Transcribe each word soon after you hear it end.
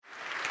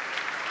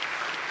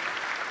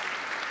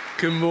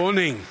Good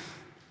morning.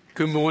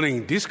 Good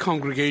morning. This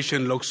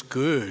congregation looks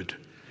good.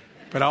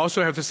 But I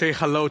also have to say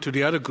hello to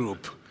the other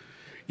group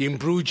in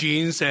blue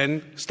jeans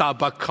and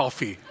Starbucks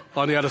coffee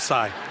on the other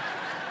side.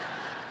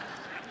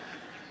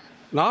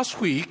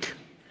 Last week,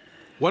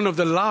 one of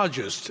the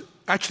largest,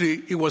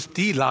 actually it was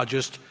the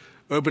largest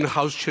urban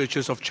house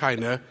churches of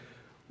China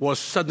was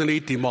suddenly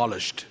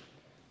demolished.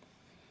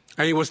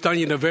 And it was done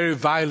in a very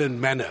violent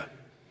manner.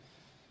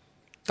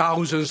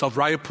 Thousands of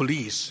riot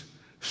police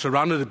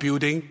surrounded the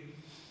building,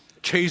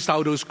 chased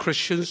out those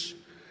Christians.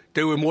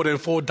 There were more than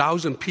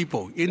 4,000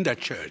 people in that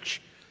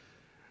church.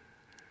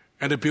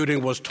 And the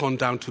building was torn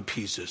down to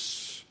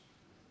pieces.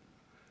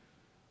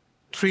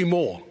 3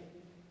 more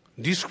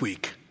this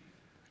week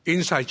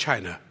inside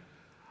China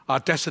are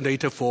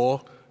designated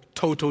for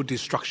total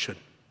destruction.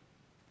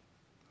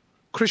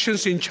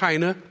 Christians in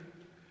China,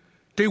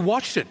 they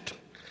watched it.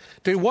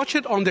 They watched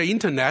it on the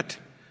internet,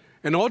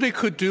 and all they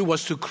could do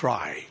was to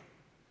cry.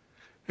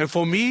 And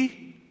for me,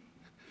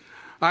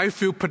 I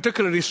feel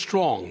particularly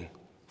strong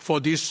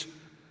for these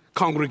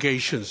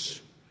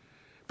congregations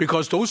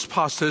because those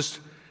pastors,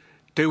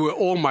 they were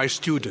all my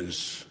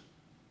students.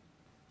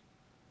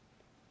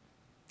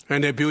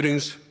 And their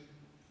buildings,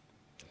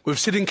 with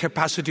sitting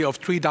capacity of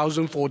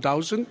 3,000,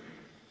 4,000,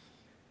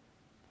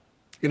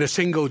 in a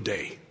single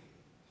day,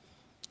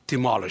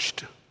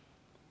 demolished.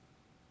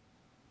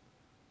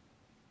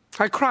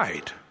 I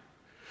cried,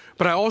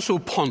 but I also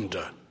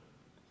ponder.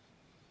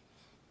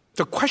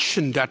 The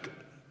question that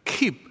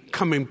keep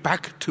coming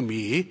back to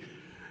me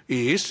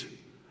is,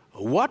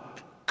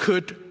 what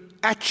could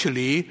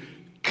actually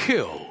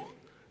kill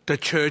the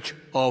Church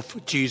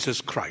of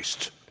Jesus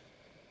Christ?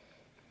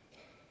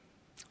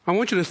 I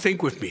want you to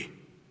think with me.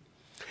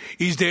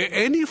 Is there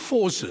any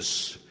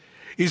forces,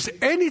 is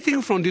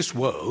anything from this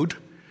world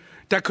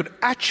that could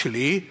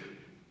actually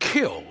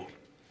kill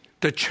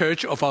the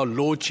Church of our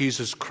Lord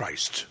Jesus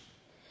Christ?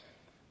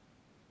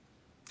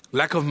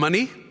 Lack of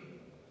money?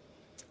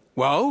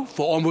 Well,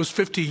 for almost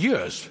 50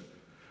 years,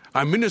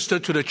 I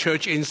ministered to the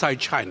church inside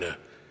China.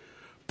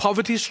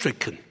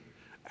 Poverty-stricken,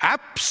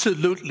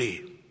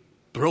 absolutely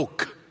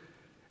broke,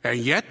 and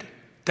yet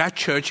that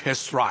church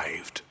has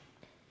thrived.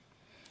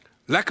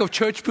 Lack of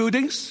church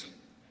buildings,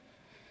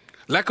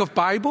 lack of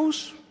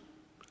Bibles,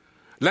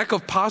 lack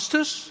of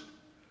pastors,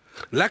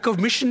 lack of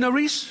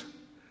missionaries,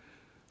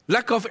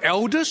 lack of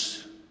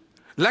elders,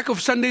 lack of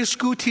Sunday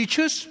school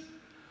teachers.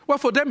 Well,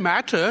 for that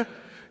matter,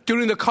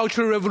 during the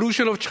Cultural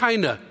Revolution of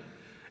China,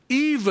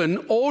 even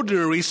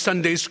ordinary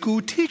Sunday school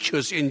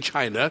teachers in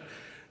China,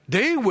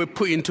 they were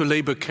put into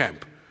labor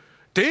camp.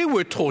 They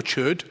were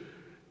tortured.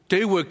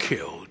 They were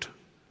killed.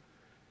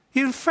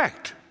 In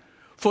fact,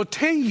 for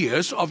 10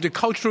 years of the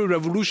Cultural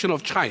Revolution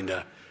of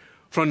China,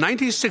 from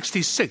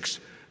 1966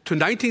 to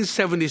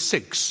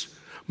 1976,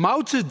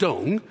 Mao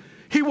Zedong,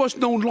 he was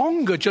no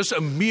longer just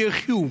a mere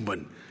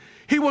human.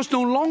 He was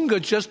no longer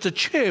just the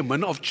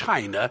chairman of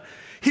China.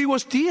 He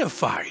was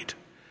deified.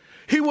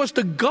 He was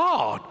the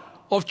God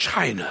of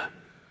China.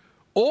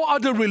 All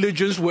other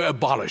religions were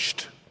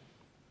abolished.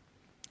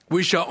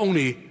 We shall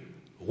only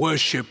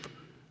worship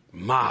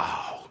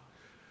Mao.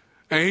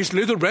 And his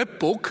little red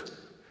book,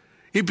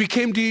 it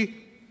became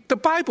the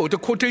Bible, the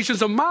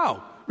quotations of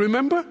Mao.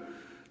 Remember?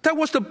 That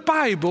was the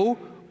Bible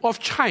of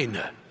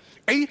China.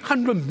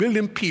 800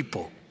 million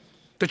people,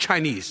 the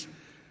Chinese,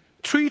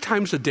 3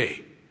 times a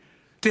day.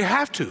 They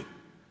have to,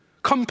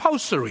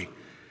 compulsory.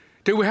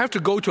 They will have to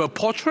go to a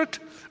portrait,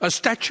 a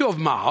statue of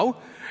Mao,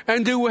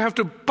 and they will have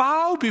to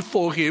bow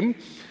before him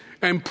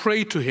and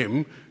pray to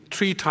him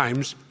 3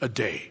 times a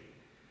day.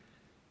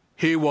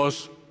 He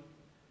was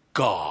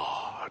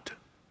God.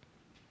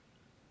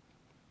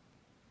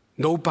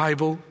 No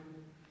Bible,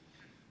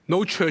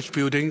 no church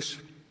buildings,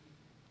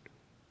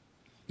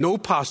 no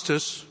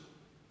pastors,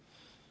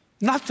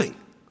 nothing.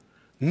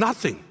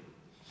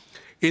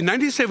 In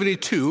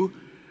 1972,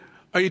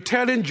 an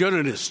Italian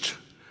journalist,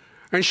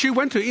 and she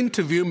went to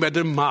interview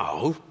Madame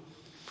Mao,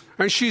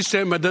 and she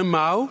said, Madame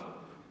Mao,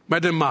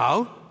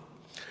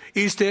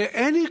 is there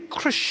any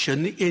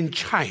Christian in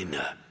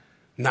China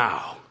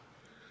now?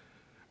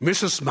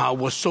 Mrs. Mao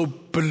was so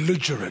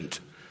belligerent,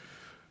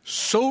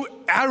 so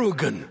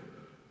arrogant,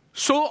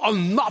 so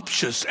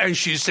obnoxious, and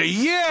she said,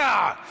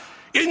 yeah,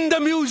 in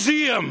the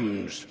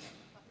museums.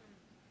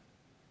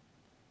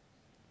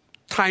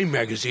 Time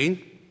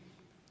magazine,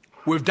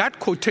 with that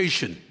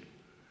quotation,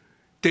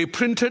 they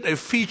printed a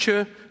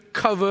feature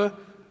cover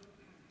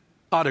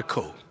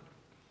article.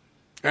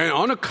 And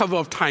on the cover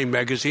of Time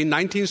magazine,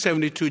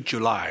 1972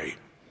 July,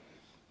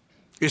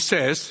 it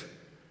says,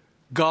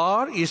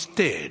 God is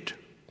dead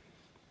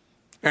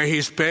and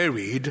he's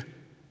buried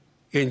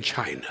in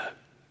China.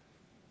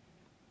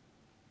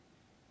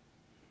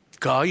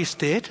 God is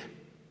dead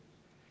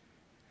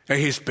and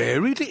he's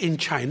buried in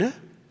China.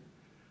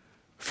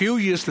 A few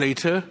years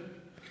later,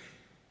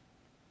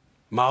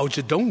 Mao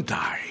Zedong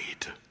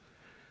died.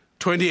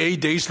 28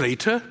 days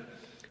later,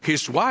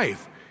 his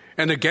wife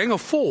and a gang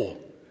of 4,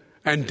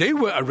 and they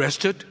were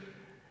arrested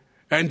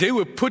and they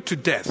were put to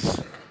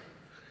death,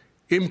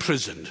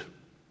 imprisoned.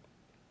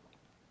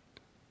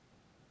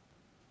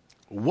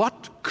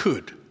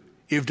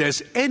 if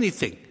there's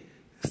anything,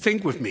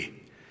 think with me,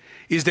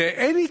 is there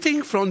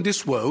anything from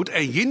this world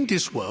and in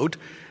this world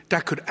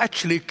that could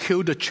actually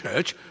kill the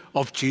church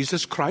of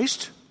Jesus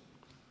Christ?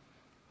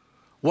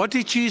 What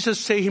did Jesus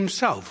say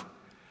himself?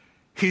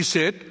 He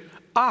said,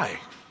 I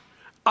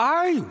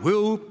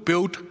will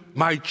build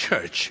my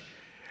church,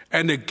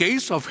 and the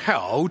gates of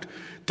hell,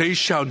 they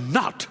shall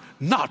not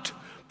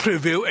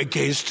prevail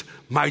against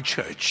my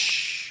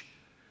church.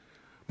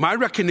 My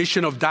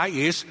recognition of that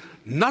is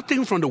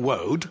nothing from the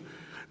world,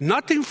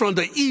 nothing from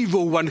the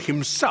evil one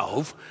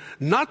himself,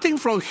 nothing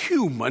from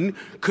human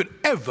could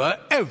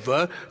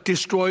ever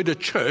destroy the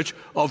church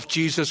of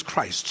Jesus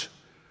Christ.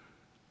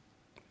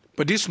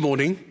 But this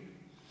morning,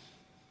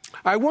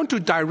 I want to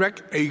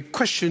direct a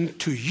question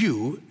to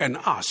you and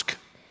ask,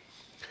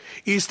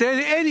 is there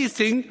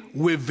anything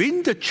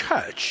within the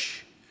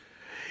church,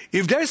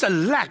 if there's any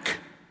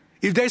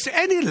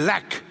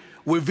lack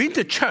within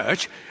the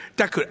church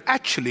that could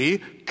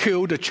actually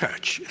kill the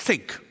church?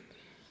 Think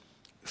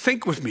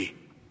with me.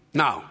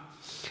 Now,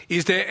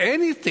 is there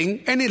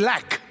any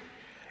lack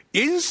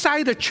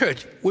inside the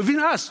church, within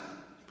us,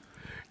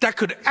 that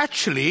could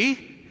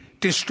actually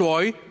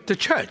destroy the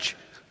church?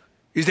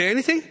 Is there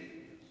anything?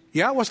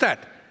 Yeah, what's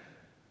that?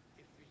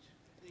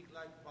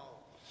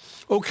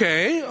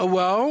 Okay,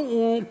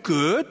 well,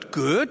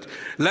 good.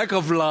 Lack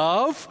of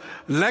love,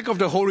 lack of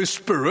the Holy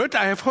Spirit.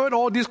 I have heard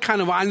all these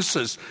kind of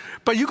answers.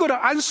 But you got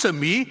to answer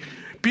me.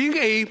 Being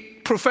a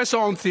professor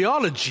on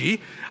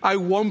theology, I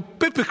want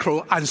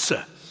biblical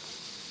answer.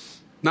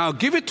 Now,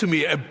 give it to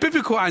me, a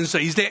biblical answer.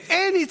 Is there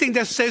anything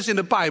that says in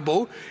the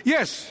Bible?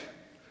 Yes. It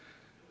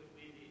would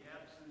be the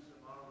absence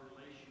of our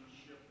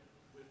relationship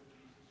with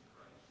Jesus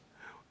Christ.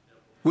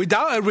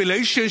 Without a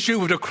relationship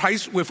with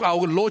Christ, with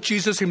our Lord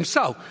Jesus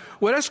himself.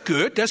 Well, that's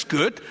good,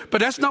 but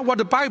that's not what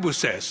the Bible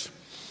says.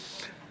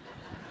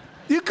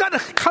 You gotta,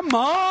 come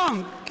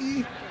on.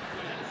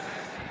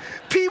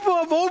 People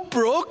are all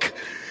broke.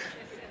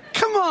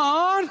 Come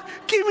on,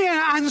 give me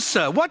an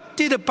answer. What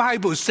did the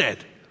Bible say?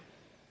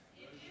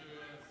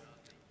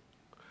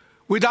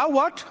 Without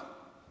what?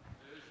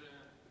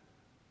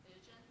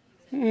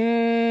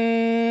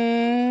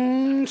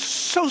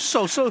 So.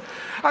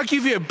 I'll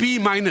give you a B-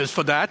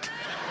 for that.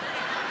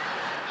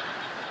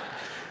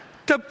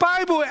 The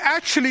Bible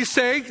actually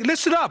says,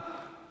 listen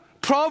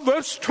up,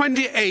 Proverbs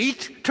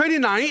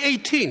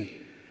 29:18.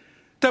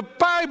 The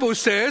Bible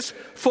says,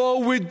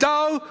 for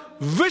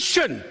without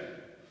vision,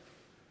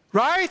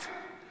 right?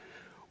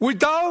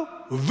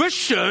 Without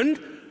vision,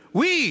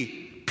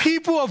 we,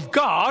 people of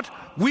God,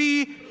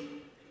 we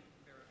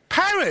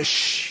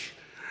perish.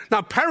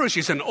 Now, perish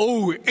is an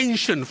old,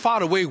 ancient,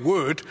 faraway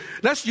word.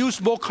 Let's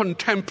use more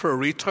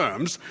contemporary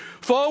terms.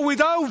 For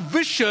without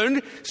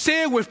vision,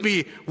 say it with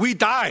me, we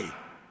die.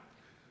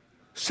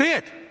 Say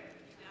it.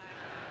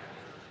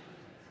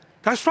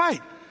 That's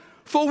right.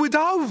 For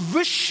without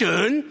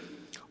vision,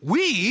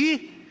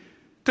 we,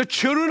 the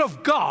children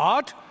of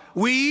God,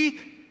 we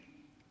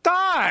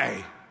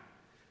die.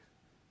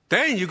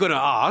 Then you're going to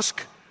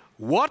ask,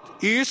 what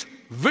is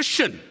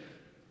vision?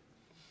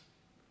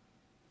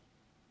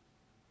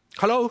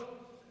 Hello?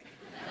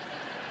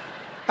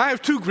 I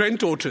have 2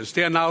 granddaughters.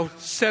 They are now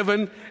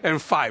 7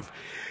 and 5.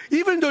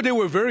 Even though they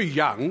were very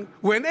young,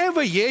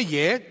 whenever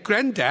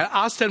granddad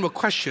asked them a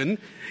question,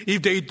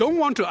 if they don't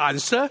want to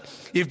answer,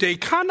 if they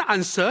can't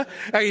answer,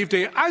 and if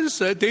they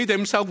answer, they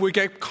themselves will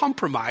get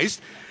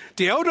compromised.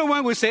 The elder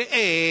one will say,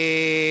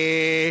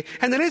 eh,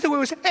 and the little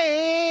one will say,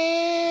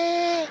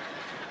 eh.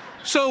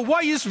 So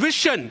what is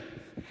vision?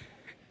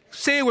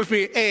 Say it with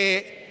me,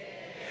 eh.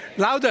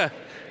 Louder.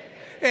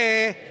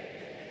 Eh.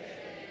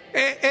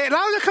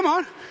 Louder, come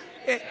on.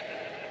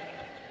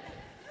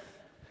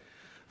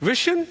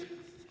 Vision,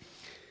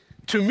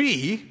 to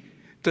me,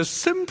 the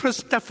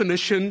simplest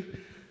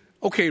definition,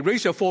 okay,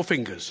 raise your 4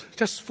 fingers,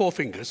 just 4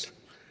 fingers,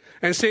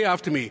 and say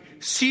after me,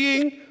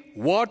 seeing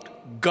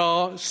what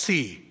God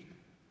sees.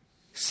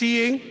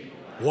 Seeing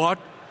what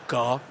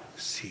God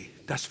sees.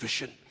 That's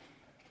vision.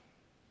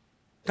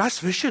 That's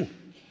vision.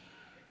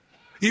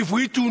 If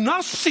we do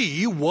not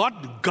see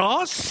what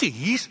God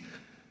sees,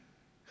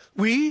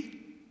 we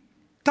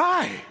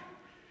die.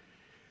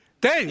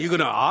 Then you're going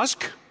to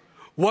ask,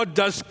 what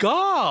does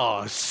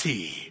God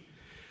see?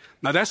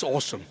 Now that's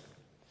awesome.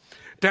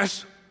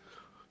 That's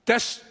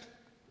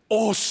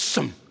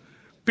awesome.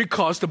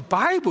 Because the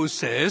Bible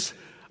says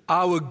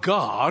our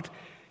God,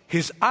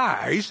 his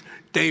eyes,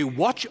 they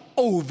watch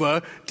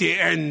over the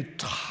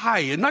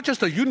entire, not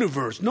just the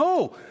universe.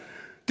 No,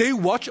 they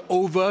watch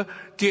over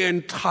the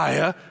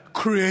entire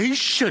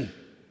creation.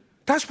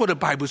 That's what the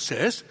Bible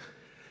says.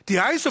 The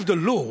eyes of the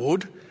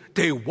Lord,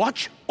 they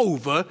watch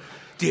over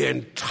the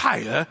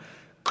entire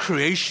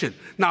creation.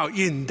 Now,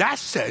 in that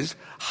sense,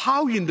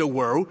 how in the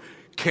world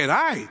can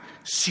I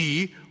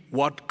see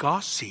what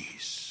God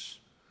sees?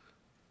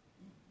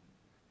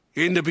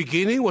 In the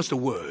beginning was the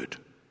Word,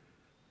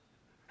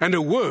 and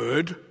the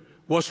Word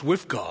was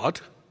with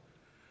God,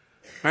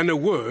 and the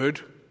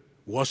Word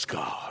was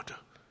God.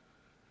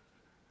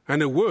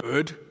 And the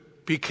Word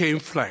became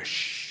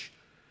flesh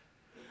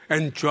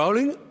and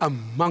dwelling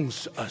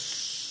amongst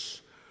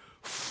us,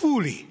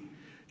 fully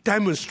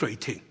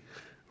demonstrating,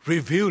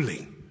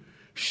 revealing,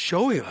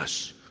 showing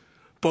us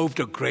both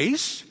the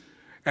grace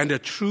and the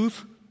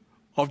truth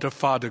of the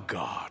Father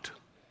God.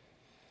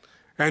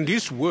 And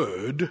this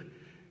word,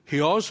 he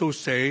also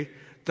say,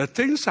 the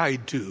things I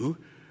do,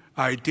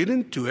 I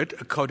didn't do it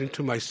according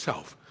to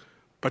myself,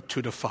 but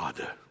to the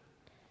Father.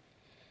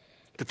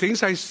 The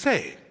things I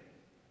say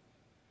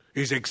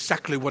is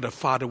exactly what the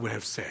Father would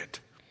have said.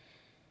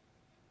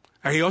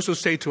 And he also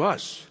say to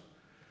us,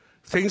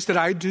 things that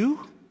I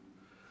do,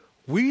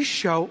 we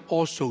shall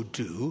also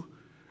do,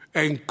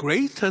 and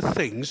greater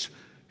things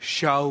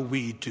shall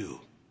we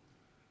do.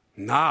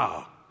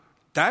 Now,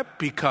 that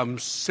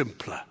becomes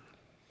simpler.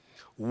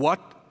 What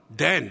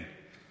then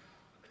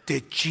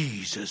did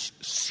Jesus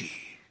see?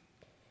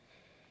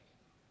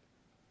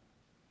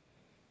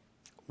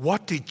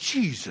 What did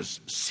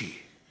Jesus see?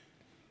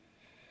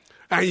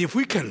 And if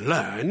we can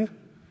learn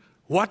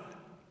what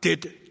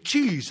did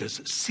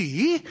Jesus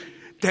see,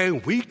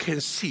 then we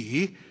can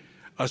see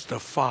as the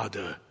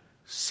Father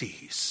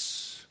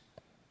sees.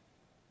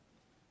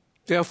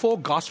 There are 4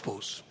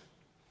 Gospels,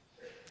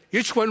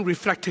 each one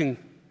reflecting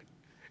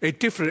a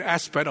different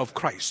aspect of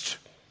Christ.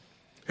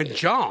 And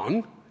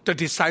John, the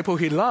disciple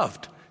he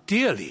loved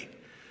dearly,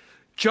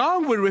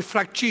 John will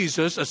reflect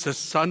Jesus as the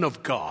Son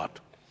of God.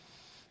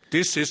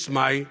 This is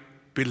my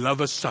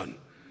beloved Son,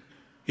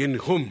 in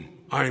whom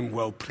I am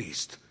well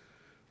pleased.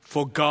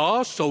 For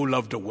God so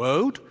loved the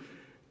world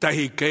that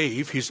he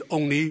gave his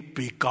only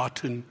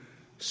begotten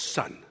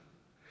Son.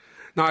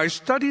 Now, I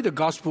studied the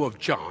Gospel of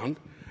John,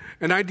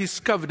 and I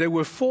discovered there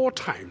were 4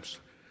 times.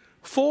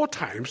 4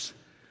 times,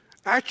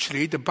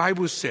 actually, the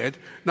Bible said,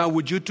 now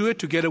would you do it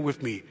together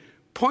with me?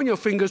 Point your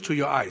fingers to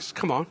your eyes.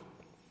 Come on.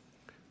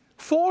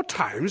 4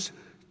 times,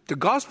 the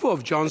Gospel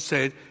of John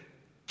said,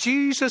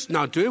 Jesus,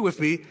 now do it with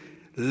me,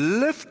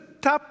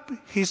 lift up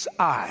his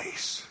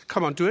eyes.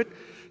 Come on, do it.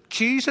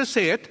 Jesus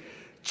said,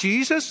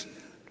 Jesus,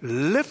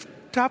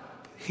 lift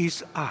up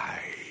his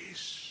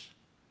eyes.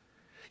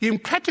 In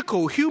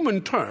practical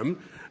human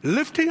term,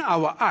 lifting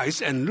our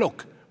eyes and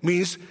look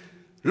means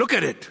look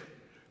at it.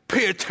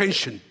 Pay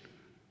attention.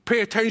 Pay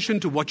attention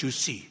to what you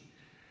see.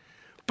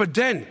 But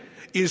then,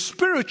 in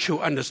spiritual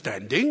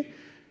understanding,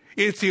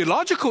 in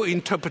theological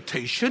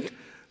interpretation,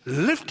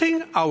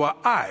 lifting our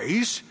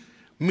eyes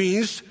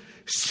means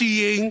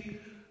seeing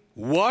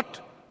what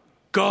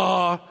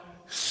God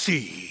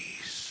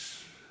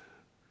sees.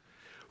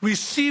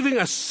 Receiving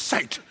a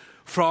sight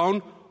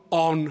from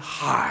on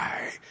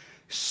high,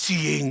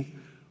 seeing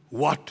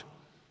what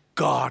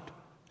God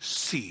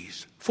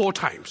sees. 4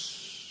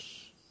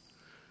 times.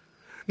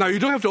 Now, you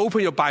don't have to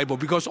open your Bible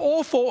because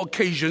all 4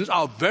 occasions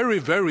are very,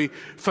 very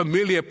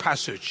familiar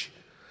passage.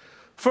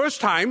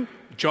 First time,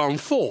 John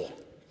 4.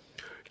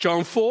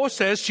 John 4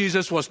 says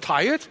Jesus was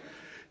tired,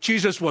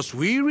 Jesus was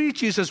weary,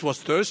 Jesus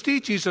was thirsty,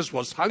 Jesus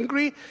was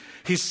hungry.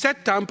 He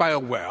sat down by a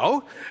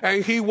well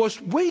and he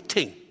was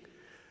waiting.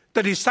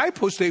 The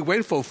disciples, they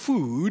went for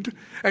food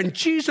and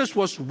Jesus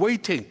was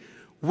waiting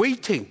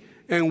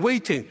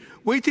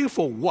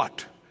for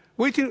what?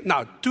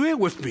 Now, do it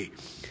with me.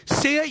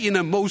 Say it in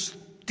a most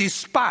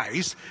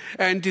despised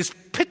and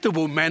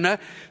despicable manner.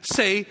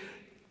 Say,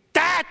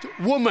 that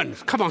woman.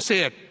 Come on,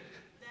 say it.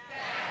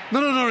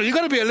 No. You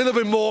got to be a little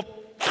bit more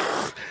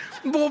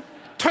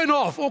turn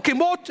off.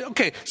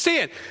 Okay,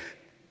 say it.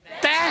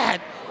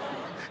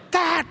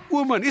 That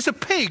woman is a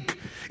pig.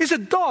 It's a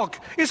dog.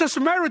 It's a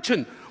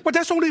Samaritan. But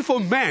that's only for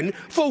men.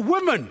 For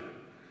women.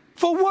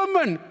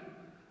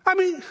 I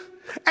mean,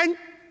 and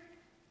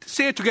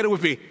say it together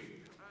with me.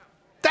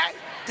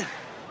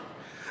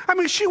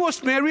 She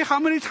was married how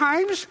many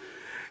times?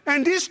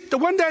 And the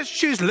one that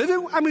she's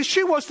living,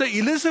 she was the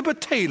Elizabeth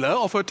Taylor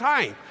of her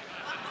time.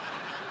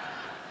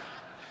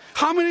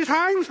 How many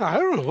times? I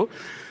don't know.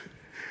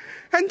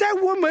 And that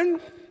woman,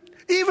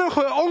 even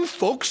her own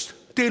folks,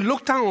 they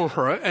looked down on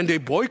her and they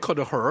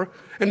boycotted her,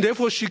 and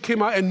therefore she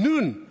came out at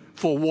noon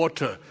for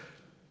water.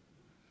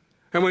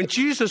 And when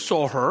Jesus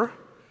saw her,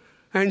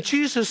 and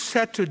Jesus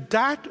said to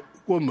that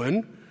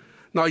woman,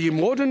 now in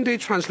modern day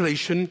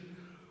translation,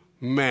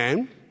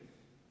 ma'am,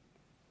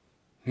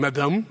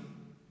 madam,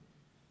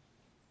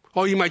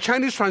 or in my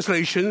Chinese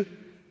translation,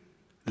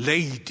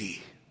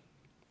 lady.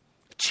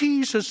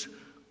 Jesus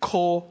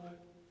called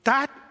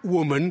that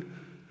woman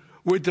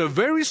with the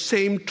very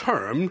same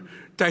term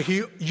that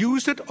he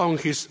used it on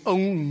his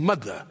own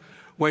mother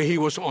when he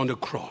was on the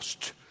cross.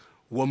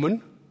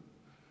 Woman,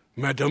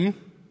 madam,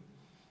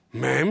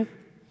 ma'am,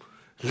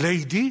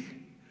 lady,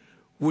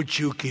 would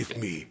you give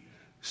me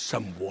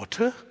some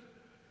water?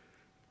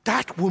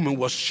 That woman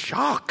was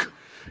shocked.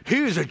 He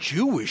is a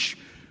Jewish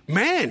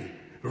man,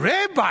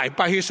 rabbi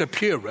by his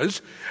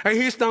appearance, and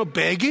he's now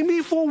begging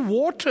me for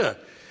water.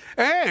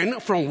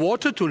 And from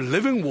water to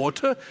living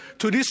water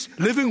to this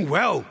living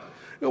well.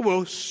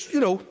 Well,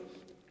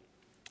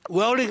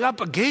 welling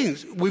up again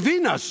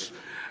within us.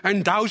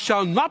 And thou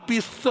shalt not be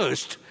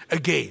thirst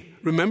again.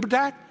 Remember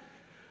that?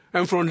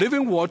 And from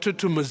living water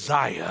to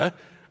Messiah,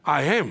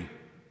 I am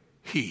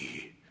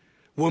he.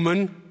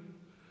 Woman,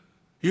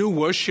 you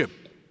worship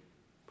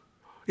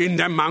in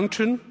that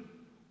mountain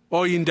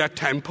or in that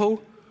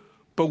temple,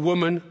 but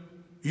woman,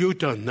 you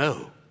don't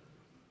know.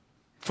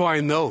 For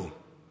I know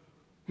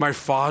my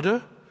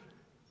Father,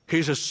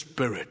 He's a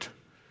spirit.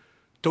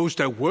 Those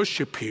that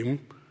worship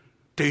Him,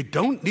 they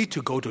don't need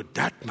to go to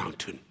that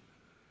mountain.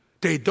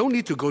 They don't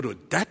need to go to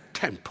that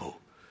temple,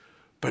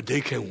 but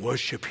they can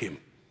worship Him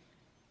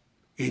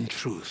in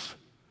truth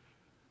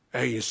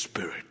and in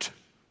spirit.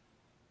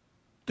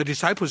 The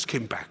disciples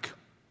came back.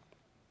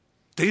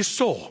 They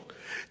saw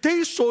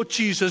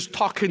Jesus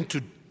talking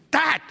to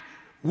that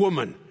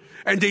woman,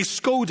 and they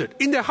scolded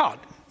in their heart.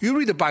 You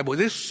read the Bible,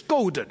 they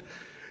scolded.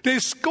 They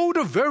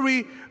scolded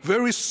very,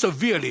 very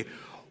severely.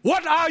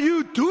 What are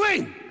you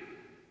doing?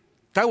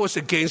 That was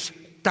against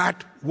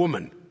that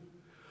woman.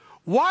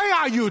 Why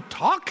are you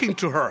talking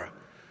to her?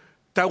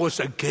 That was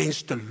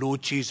against the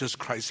Lord Jesus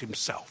Christ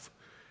Himself.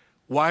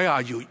 Why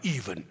are you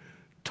even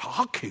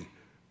talking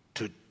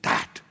to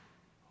that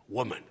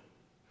woman?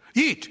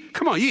 Eat,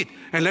 come on, eat,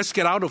 and let's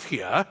get out of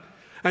here.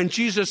 And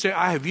Jesus said,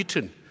 I have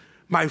eaten.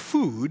 My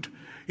food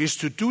is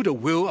to do the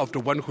will of the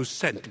one who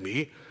sent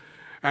me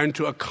and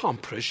to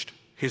accomplish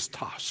His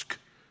task.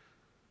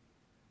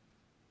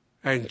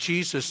 And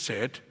Jesus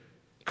said,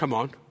 come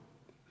on,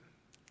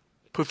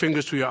 put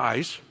fingers to your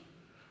eyes.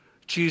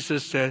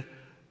 Jesus said,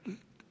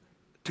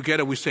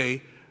 together we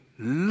say,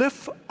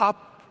 lift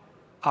up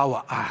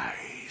our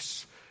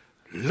eyes.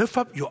 Lift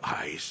up your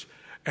eyes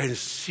and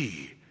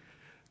see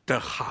the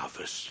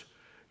harvest.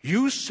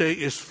 You say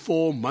it's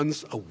 4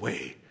 months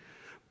away,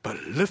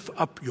 but lift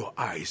up your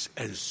eyes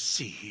and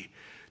see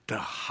the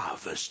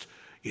harvest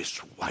is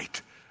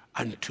white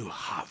unto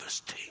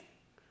harvesting.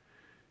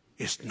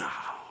 It's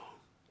now.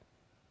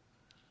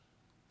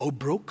 Oh,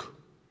 Brook.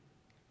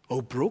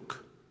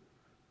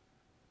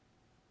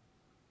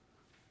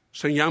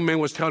 Some young man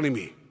was telling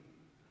me,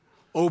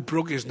 Old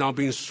Brook is now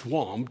being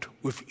swarmed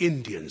with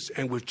Indians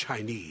and with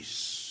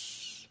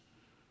Chinese.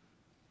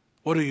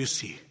 What do you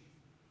see?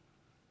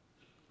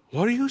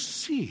 What do you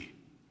see?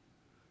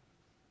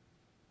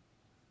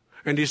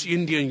 And this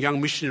Indian young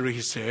missionary,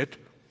 he said,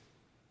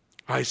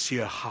 I see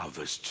a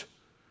harvest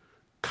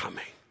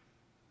coming.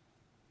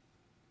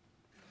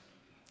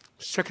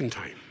 Second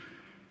time,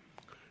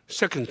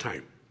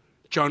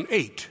 John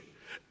 8,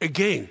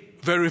 again,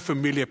 very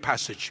familiar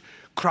passage.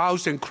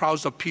 Crowds and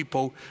crowds of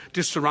people,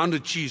 they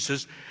surrounded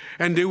Jesus,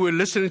 and they were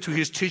listening to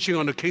His teaching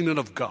on the kingdom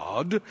of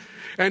God.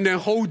 And the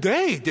whole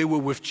day they were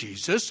with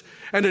Jesus.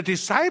 And the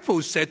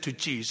disciples said to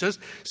Jesus,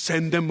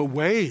 send them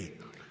away.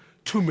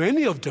 Too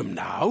many of them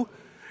now.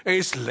 And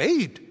it's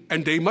late,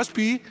 and they must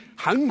be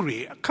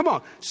hungry. Come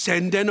on,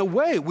 send them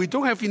away. We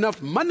don't have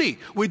enough money.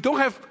 We don't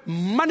have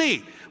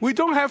money. We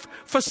don't have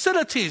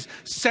facilities.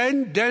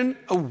 Send them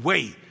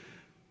away.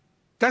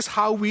 That's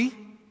how we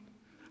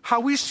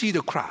see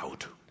the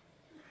crowd.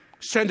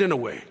 Send them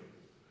away.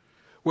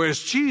 Whereas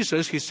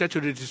Jesus, He said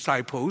to the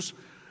disciples,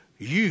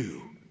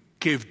 you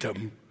give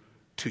them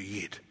to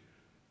eat.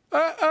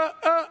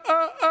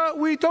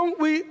 We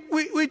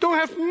don't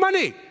have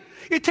money.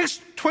 It takes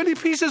 20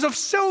 pieces of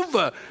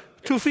silver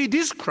to feed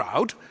this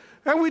crowd,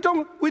 and we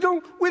don't,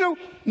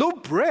 no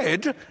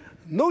bread,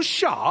 no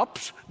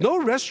shops,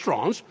 no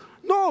restaurants,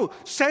 no,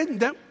 send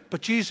them.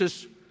 But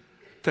Jesus,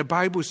 the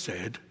Bible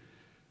said,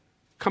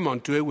 come on,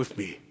 do it with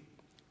me.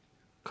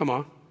 Come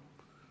on.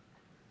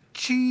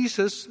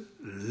 Jesus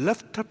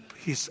lifted up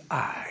His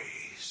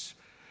eyes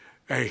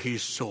and He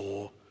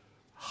saw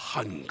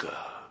hunger.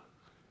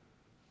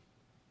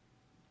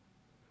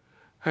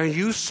 And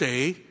you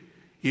say,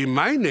 in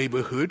my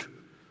neighborhood,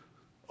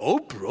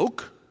 Old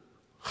Brook,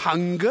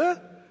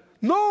 hunger?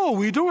 No,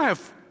 we don't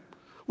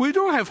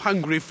have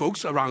hungry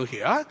folks around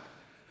here.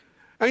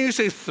 And you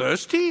say,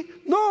 thirsty?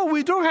 No,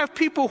 we don't have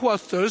people who are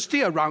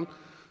thirsty around.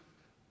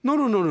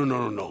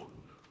 No.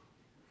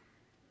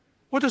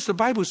 What does the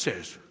Bible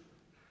say?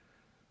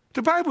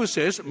 The Bible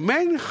says,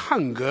 men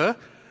hunger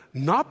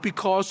not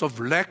because of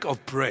lack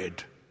of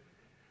bread.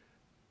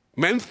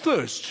 Men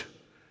thirst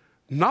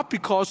not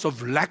because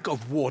of lack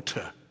of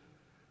water,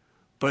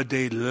 but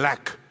they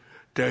lack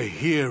the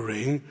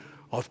hearing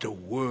of the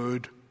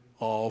word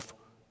of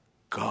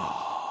God.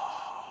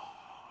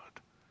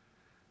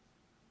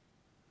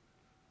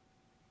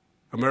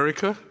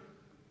 America,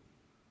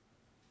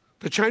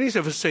 the Chinese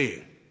have a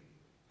saying.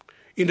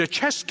 In the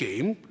chess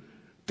game,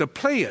 the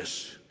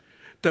players,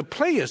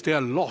 they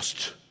are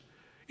lost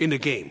in the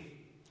game.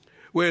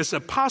 Whereas a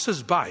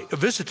passersby, a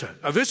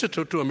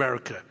visitor to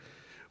America,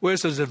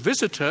 whereas as a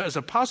visitor, as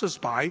a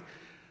passersby,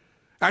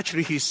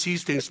 actually he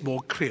sees things more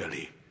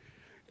clearly.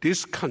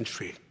 This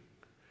country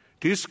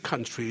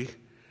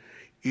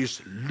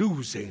is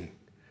losing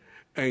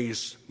and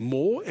is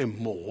more and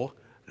more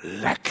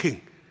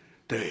lacking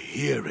the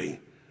hearing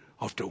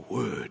of the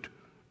word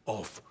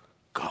of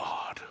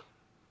God.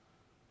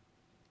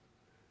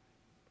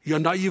 You're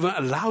not even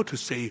allowed to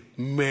say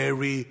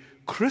Merry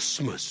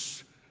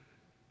Christmas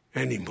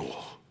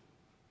anymore,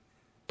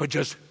 but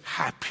just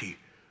happy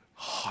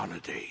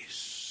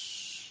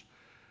holidays.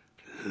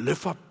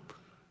 Lift up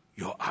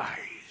your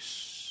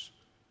eyes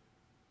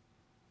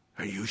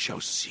and you shall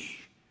see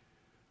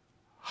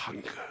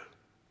hunger.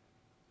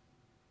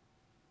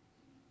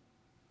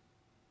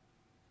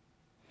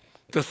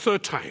 The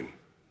third time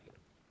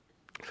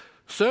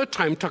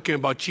talking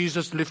about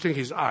Jesus lifting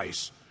his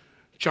eyes,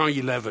 John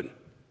 11.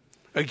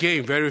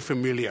 Again, very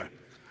familiar.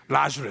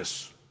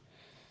 Lazarus,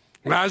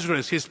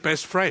 his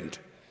best friend.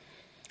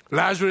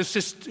 Lazarus,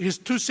 his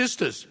two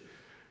sisters,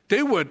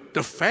 they were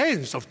the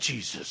fans of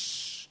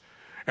Jesus.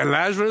 And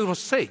Lazarus was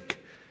sick.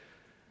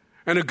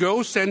 And the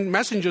girl sent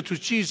messenger to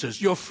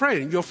Jesus, your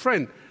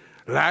friend,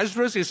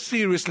 Lazarus is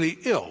seriously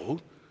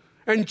ill.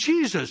 And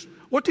Jesus,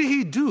 what did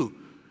he do?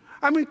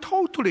 I mean,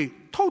 totally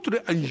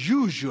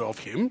unusual of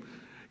him.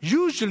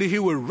 Usually he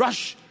would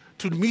rush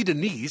to meet the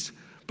needs,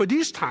 but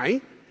this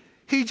time,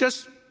 he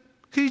just,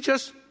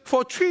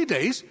 for 3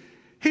 days,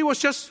 he was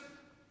just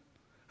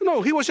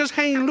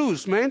hanging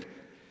loose, man.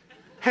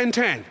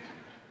 Hand.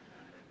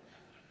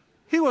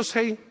 He was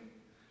hanging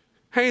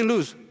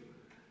loose.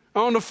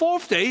 On the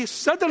fourth day,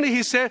 suddenly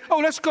he said,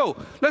 let's go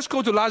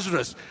to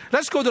Lazarus.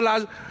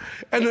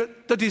 And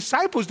the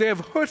disciples, they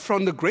have heard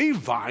from the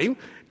grapevine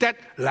that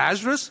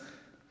Lazarus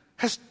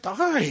has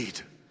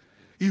died.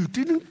 You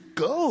didn't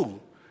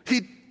go.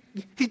 He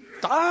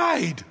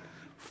died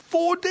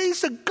 4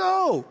 days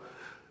ago.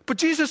 But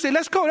Jesus said,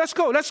 let's go,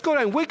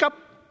 and wake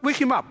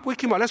him up,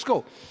 let's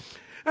go.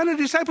 And the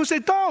disciples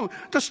said, don't,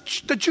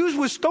 the Jews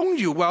will stone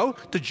you. Well,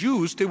 the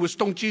Jews, they would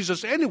stone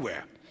Jesus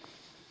anywhere.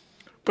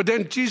 But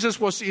then Jesus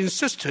was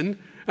insistent,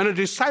 and the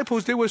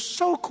disciples, they were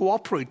so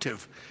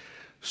cooperative,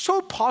 so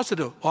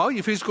positive.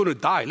 If he's going to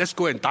die, let's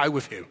go and die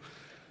with him.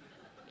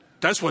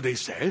 That's what they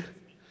said.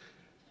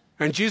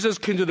 And Jesus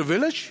came to the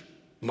village.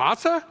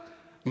 Martha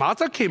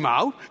came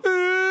out.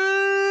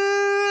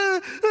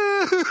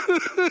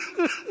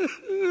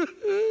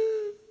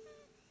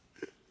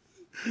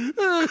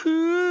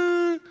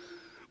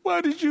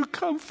 Why did you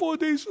come 4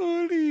 days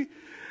early?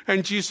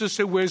 And Jesus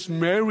said, where's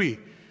Mary?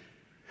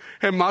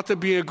 And Martha,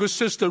 being a good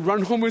sister,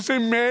 run home and say,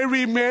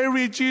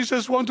 Mary,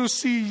 Jesus wants to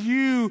see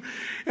you.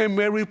 And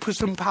Mary put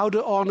some powder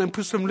on and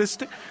put some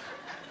lipstick.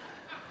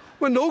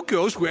 Well, no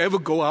girls will ever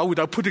go out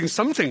without putting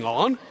something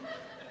on.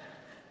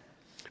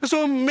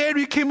 So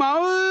Mary came out,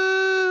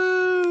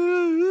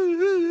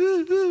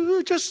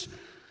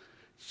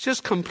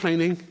 just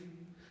complaining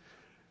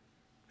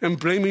and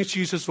blaming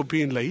Jesus for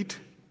being late.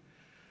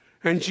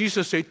 And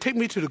Jesus said, take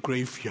me to the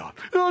graveyard.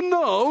 Oh,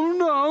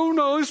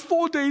 no, it's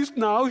 4 days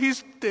now.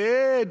 He's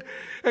dead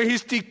and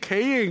he's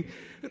decaying.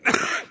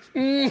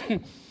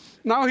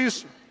 Now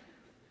he's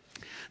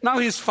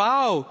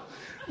foul.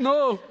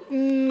 No,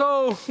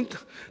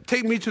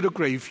 take me to the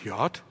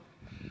graveyard.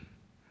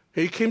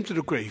 He came to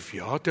the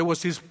graveyard. There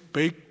was this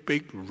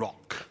big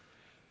rock.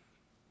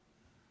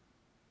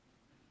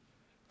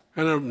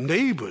 And the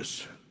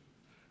neighbors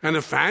and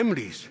the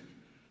families,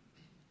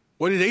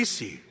 what did they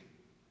see?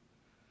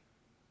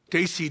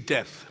 They see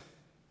death.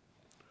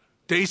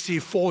 They see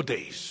 4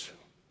 days.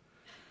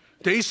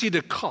 They see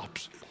the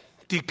corpse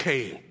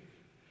decaying.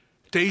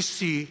 They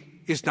see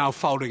it's now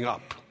fouling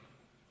up.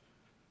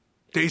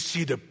 They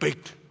see the big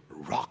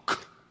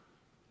rock.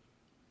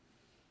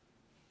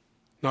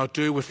 Now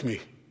do it with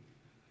me.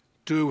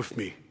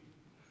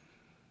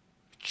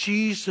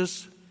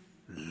 Jesus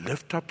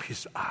lifted up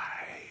his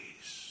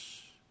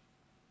eyes.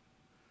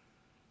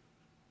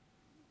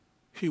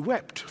 He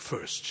wept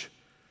first.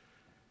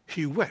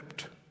 He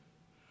wept.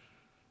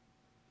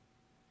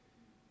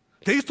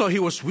 They thought he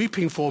was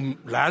weeping for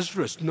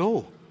Lazarus.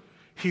 No,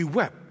 he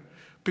wept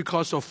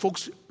because of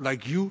folks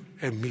like you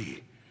and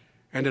me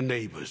and the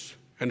neighbors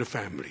and the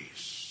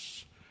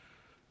families.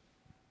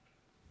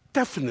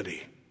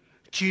 Definitely,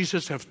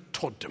 Jesus have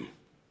taught them.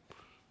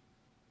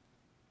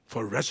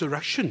 For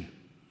resurrection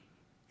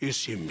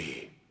is in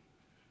me,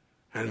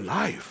 and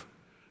life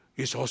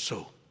is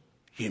also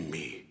in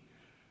me.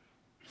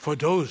 For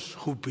those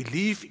who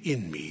believe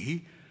in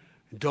me,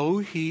 though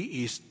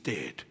he is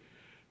dead,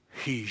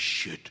 he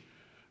should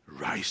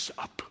rise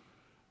up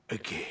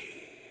again.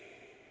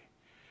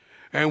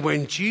 And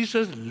when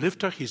Jesus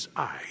lifted his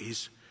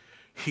eyes,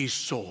 he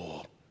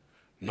saw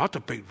not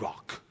the big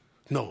rock.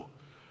 No,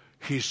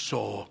 he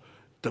saw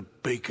the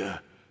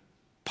bigger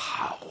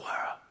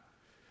power.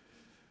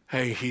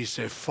 And he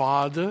said,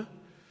 Father,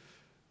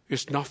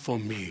 it's not for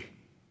me.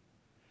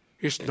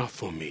 It's not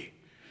for me,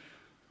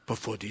 but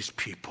for these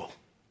people.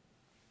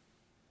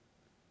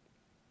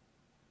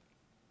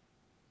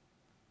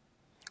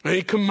 And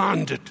he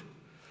commanded,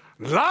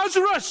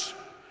 Lazarus,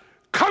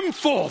 come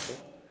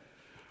forth.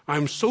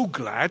 I'm so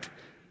glad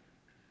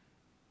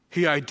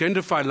he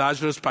identified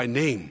Lazarus by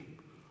name,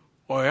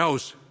 or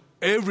else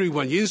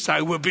everyone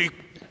inside will be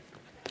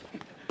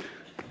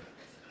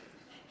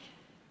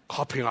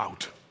hopping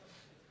out.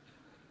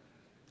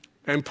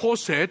 And Paul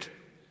said,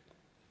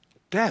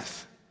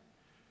 Death,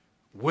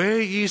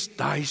 where is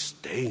thy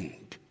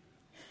sting?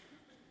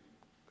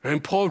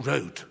 And Paul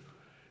wrote,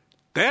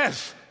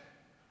 Death,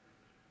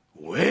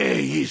 where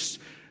is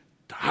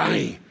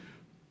thy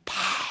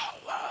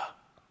power?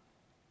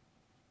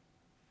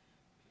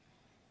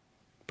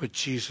 But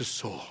Jesus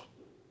saw.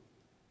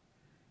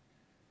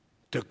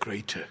 the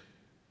greater.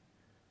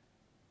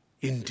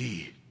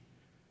 Indeed,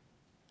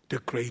 the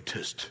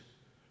greatest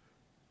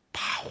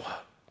power.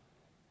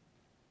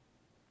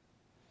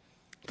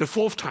 The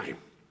fourth time,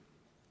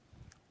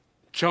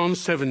 John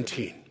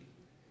 17.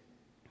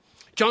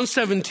 John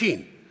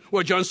 17,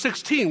 John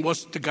 16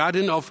 was the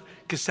Garden of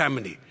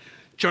Gethsemane.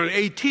 John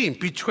 18,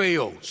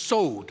 betrayal,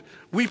 sold,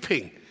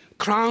 weeping,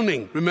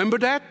 crowning. Remember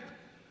that?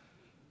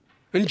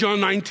 In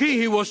John 19,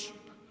 he was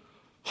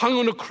hung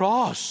on the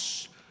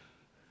cross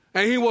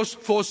and he was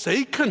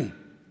forsaken.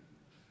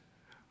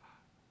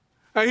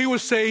 And he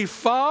would say,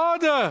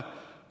 Father,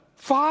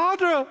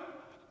 Father,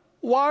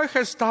 why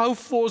hast thou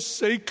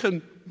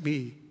forsaken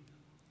me?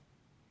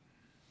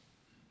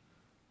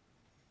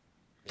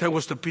 That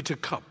was the bitter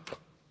cup.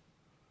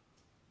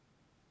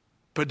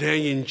 But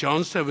then in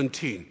John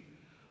 17,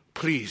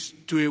 please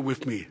do it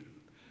with me,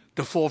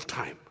 the fourth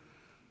time.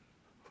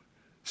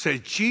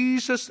 Say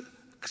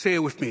it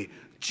with me.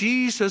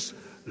 Jesus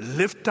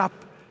lifted up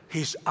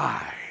his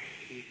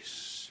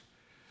eyes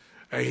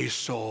and he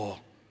saw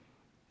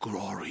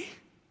glory.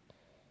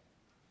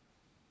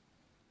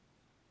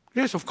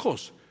 Yes, of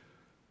course.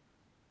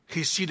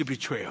 He sees the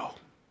betrayal.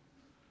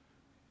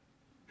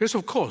 Yes,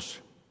 of course.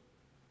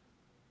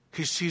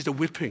 He sees the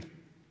whipping.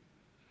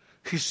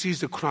 He sees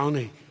the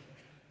crowning.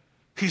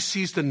 He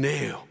sees the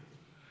nail.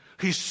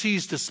 He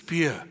sees the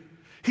spear.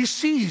 He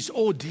sees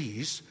all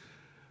these.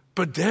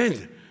 But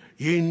then,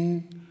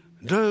 in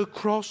the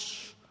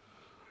cross,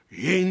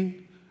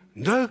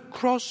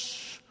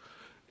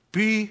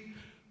 be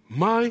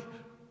my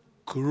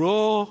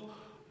glory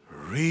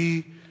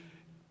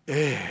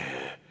ever.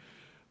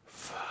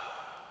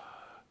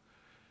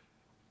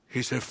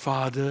 He said,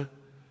 Father,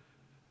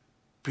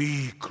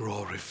 be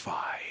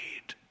glorified.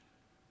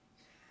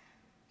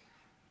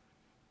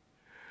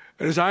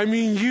 And as I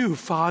mean you,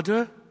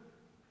 Father,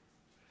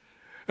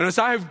 and as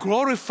I have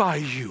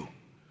glorified you,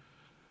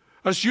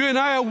 as you and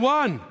I are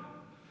one,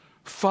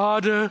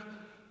 Father,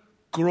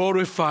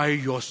 glorify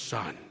your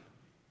Son,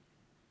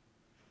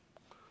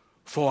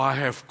 for I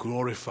have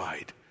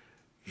glorified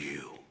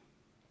you.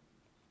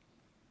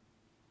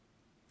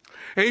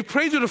 And he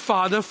prayed to the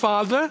Father,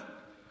 Father,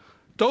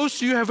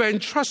 those you have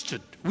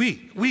entrusted,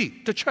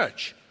 the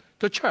church,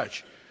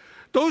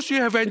 those you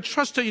have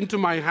entrusted into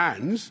my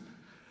hands,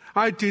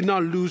 I did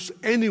not lose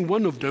any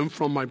one of them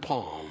from my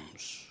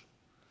palms.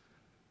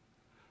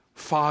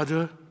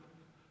 Father,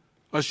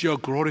 as you are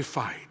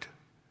glorified,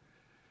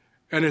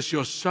 and as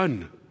your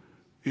Son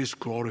is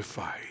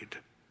glorified,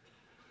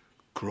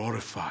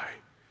 glorify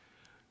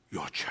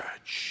your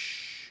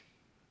church.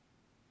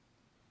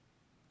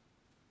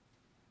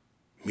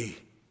 Me.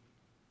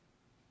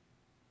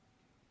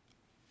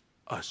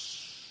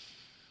 Us.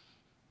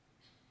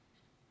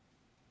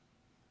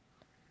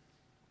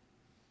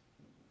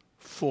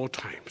 Four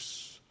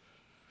times,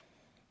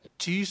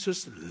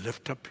 Jesus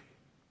lifted up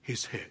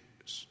his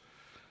hands.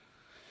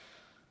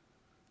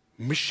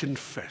 Mission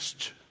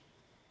Fest.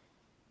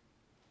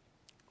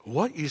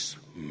 What is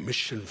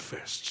Mission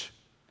Fest?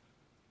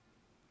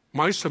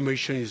 My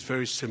summation is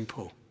very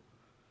simple.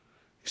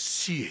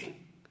 Seeing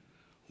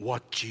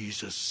what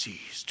Jesus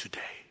sees today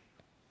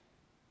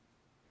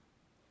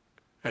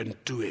and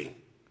doing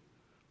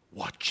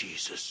what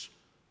Jesus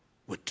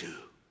would do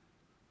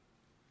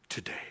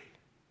today.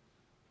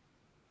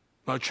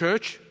 Now,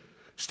 church,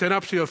 stand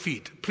up to your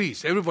feet.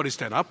 Please, everybody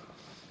stand up.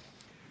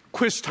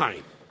 Quiz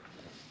time.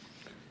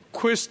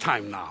 Quiz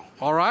time now,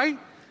 all right?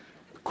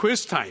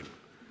 Quiz time.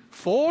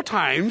 4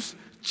 times,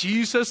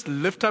 Jesus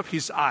lifted up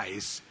his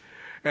eyes,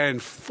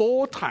 and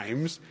 4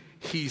 times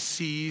he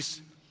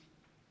sees,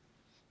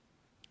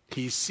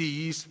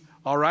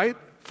 all right?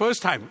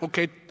 First time,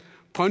 okay,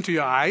 point to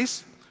your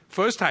eyes.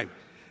 First time,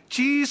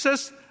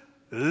 Jesus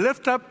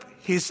lifted up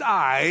his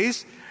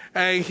eyes,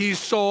 and he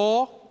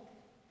saw.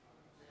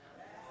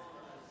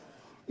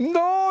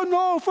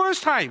 No,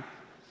 first time.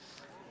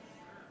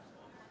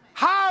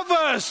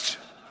 Harvest.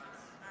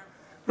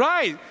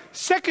 Right.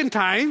 Second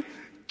time,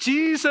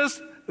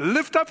 Jesus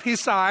lifted up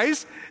his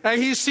eyes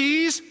and he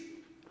sees.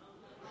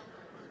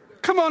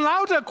 Come on,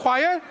 louder,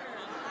 choir.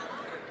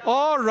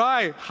 All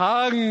right,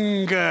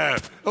 hunger.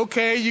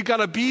 Okay, you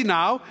got a B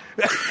now.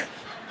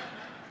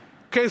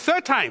 Okay,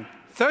 third time.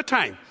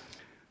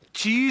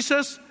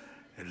 Jesus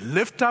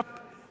lifted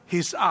up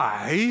his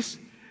eyes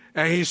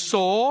and he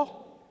saw.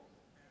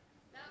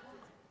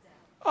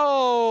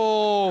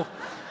 Oh,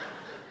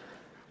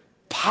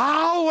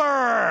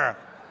 power.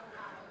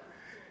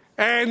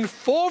 And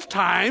fourth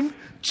time,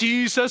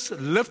 Jesus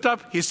lifted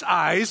up his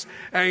eyes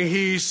and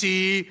he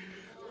see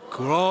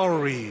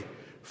glory.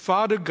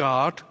 Father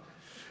God,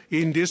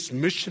 in this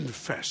Mission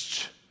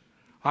Fest,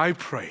 I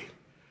pray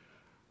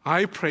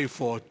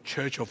for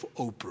Church of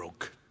Oak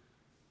Brook,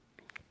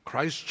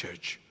 Christ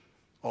Church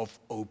of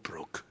Oak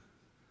Brook,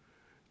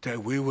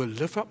 that we will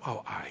lift up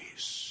our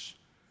eyes,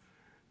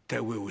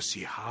 that we will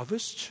see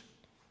harvest,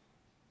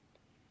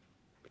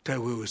 that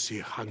we will see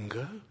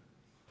hunger,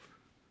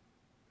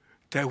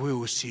 that we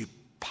will see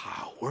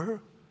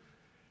power,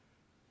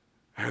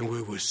 and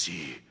we will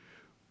see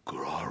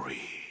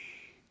glory.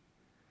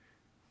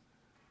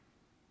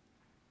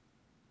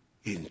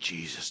 in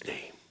Jesus'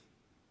 name.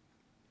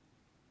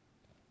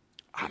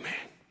 Amen.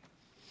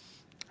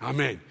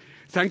 Amen.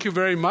 Thank you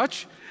very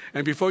much.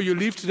 And before you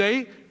leave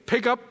today,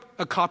 pick up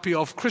a copy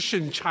of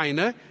Christian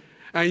China,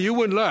 and you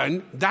will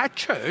learn that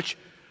church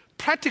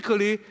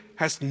practically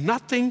has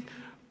nothing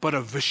but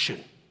a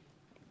vision.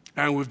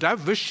 And with that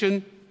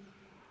vision,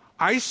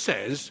 I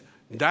sense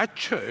that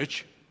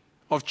church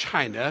of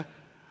China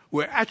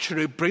will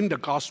actually bring the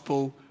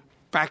gospel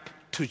back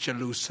to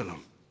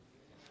Jerusalem.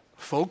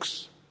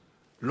 Folks,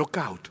 look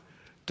out.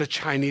 The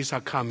Chinese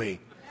are coming.